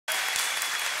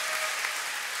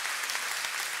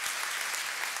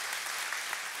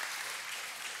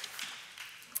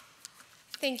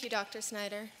Thank you, Dr.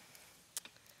 Snyder.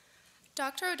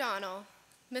 Dr. O'Donnell,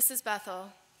 Mrs.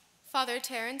 Bethel, Father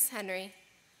Terrence Henry,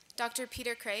 Dr.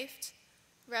 Peter Kraft,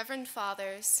 Reverend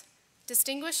Fathers,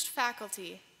 distinguished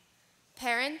faculty,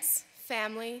 parents,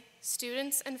 family,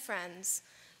 students, and friends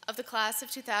of the class of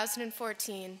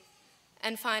 2014,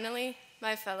 and finally,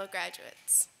 my fellow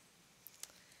graduates.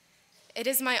 It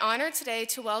is my honor today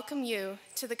to welcome you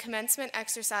to the commencement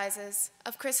exercises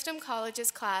of Christendom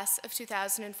College's class of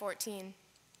 2014.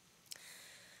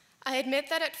 I admit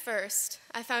that at first,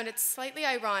 I found it slightly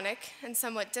ironic and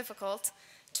somewhat difficult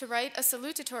to write a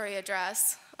salutatory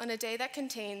address on a day that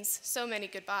contains so many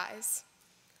goodbyes.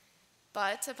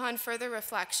 But upon further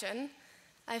reflection,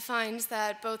 I find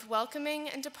that both welcoming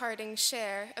and departing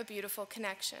share a beautiful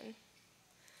connection.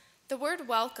 The word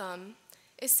welcome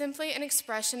is simply an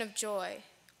expression of joy,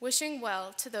 wishing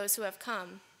well to those who have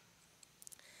come.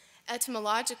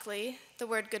 Etymologically, the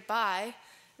word goodbye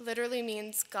literally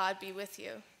means God be with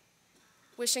you,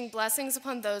 wishing blessings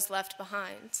upon those left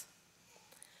behind.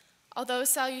 Although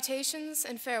salutations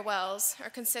and farewells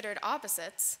are considered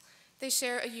opposites, they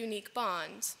share a unique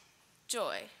bond,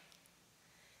 joy.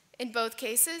 In both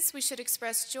cases, we should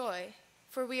express joy,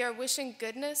 for we are wishing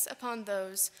goodness upon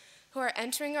those who are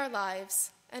entering our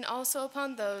lives and also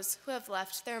upon those who have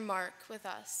left their mark with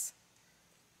us.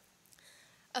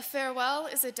 A farewell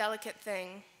is a delicate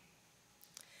thing.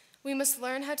 We must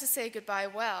learn how to say goodbye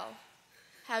well,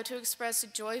 how to express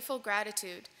joyful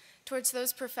gratitude towards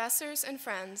those professors and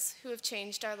friends who have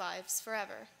changed our lives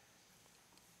forever.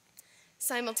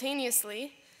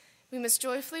 Simultaneously, we must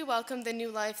joyfully welcome the new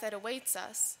life that awaits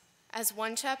us as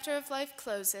one chapter of life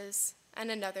closes and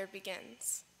another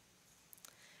begins.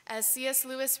 As C.S.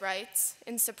 Lewis writes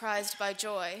in Surprised by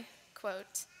Joy,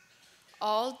 quote,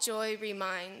 "All joy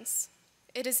reminds.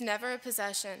 It is never a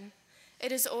possession.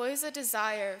 It is always a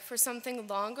desire for something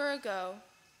longer ago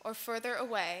or further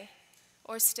away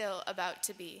or still about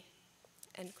to be,"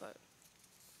 end quote.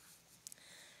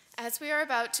 As we are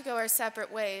about to go our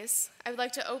separate ways, I would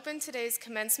like to open today's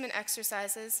commencement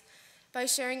exercises by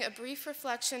sharing a brief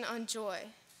reflection on joy,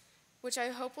 which I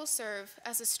hope will serve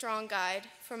as a strong guide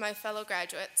for my fellow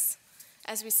graduates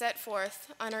as we set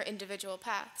forth on our individual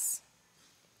paths.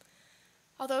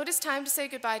 Although it is time to say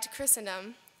goodbye to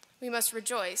Christendom, we must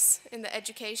rejoice in the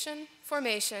education,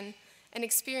 formation, and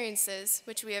experiences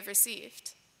which we have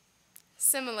received.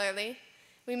 Similarly,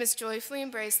 we must joyfully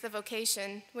embrace the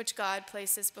vocation which God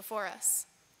places before us.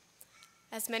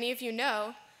 As many of you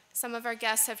know, some of our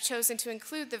guests have chosen to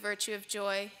include the virtue of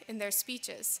joy in their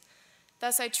speeches.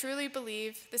 Thus, I truly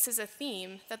believe this is a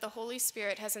theme that the Holy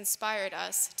Spirit has inspired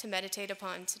us to meditate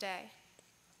upon today.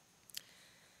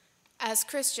 As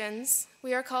Christians,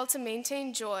 we are called to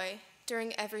maintain joy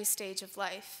during every stage of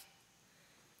life.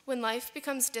 When life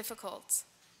becomes difficult,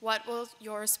 what will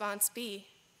your response be?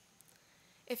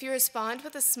 If you respond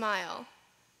with a smile,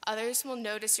 others will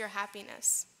notice your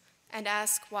happiness and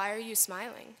ask, "Why are you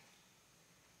smiling?"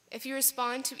 If you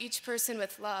respond to each person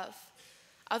with love,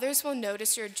 others will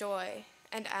notice your joy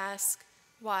and ask,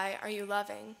 "Why are you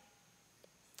loving?"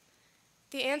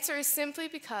 The answer is simply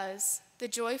because the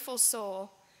joyful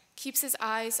soul keeps his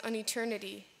eyes on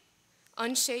eternity,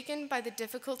 unshaken by the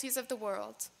difficulties of the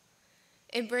world,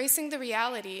 embracing the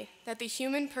reality that the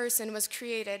human person was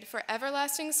created for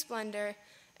everlasting splendor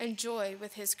and joy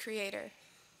with his Creator.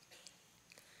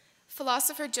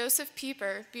 Philosopher Joseph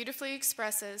Pieper beautifully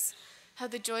expresses how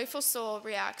the joyful soul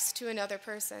reacts to another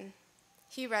person.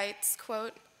 He writes,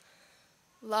 quote,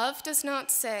 "Love does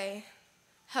not say,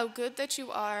 'How good that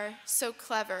you are, so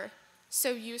clever,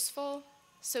 so useful,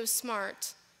 so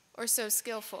smart, or so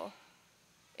skillful.'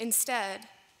 Instead,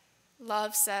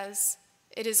 love says,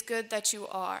 'It is good that you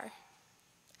are.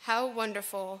 How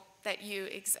wonderful that you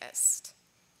exist.'"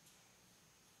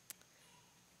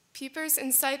 Pieper's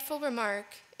insightful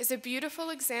remark is a beautiful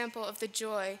example of the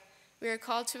joy we are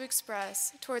called to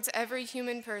express towards every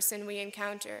human person we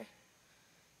encounter.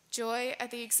 Joy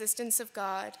at the existence of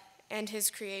God and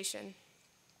his creation.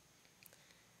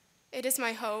 It is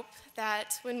my hope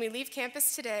that when we leave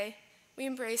campus today, we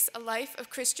embrace a life of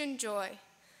Christian joy,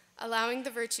 allowing the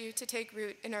virtue to take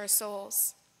root in our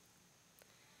souls.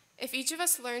 If each of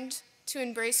us learned to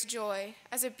embrace joy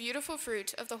as a beautiful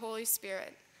fruit of the Holy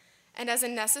Spirit and as a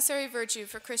necessary virtue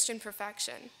for Christian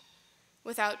perfection,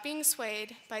 without being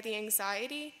swayed by the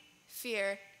anxiety,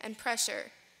 fear, and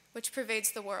pressure which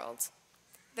pervades the world,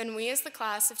 then we as the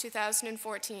class of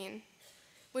 2014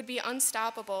 would be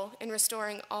unstoppable in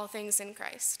restoring all things in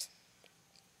Christ.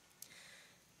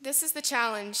 This is the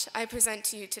challenge I present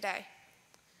to you today.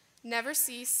 Never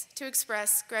cease to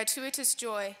express gratuitous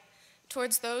joy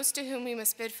towards those to whom we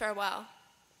must bid farewell,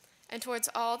 and towards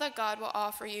all that God will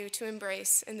offer you to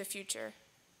embrace in the future.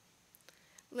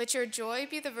 Let your joy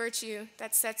be the virtue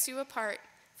that sets you apart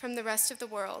from the rest of the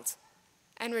world,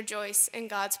 and rejoice in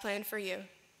God's plan for you.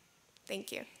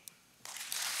 Thank you.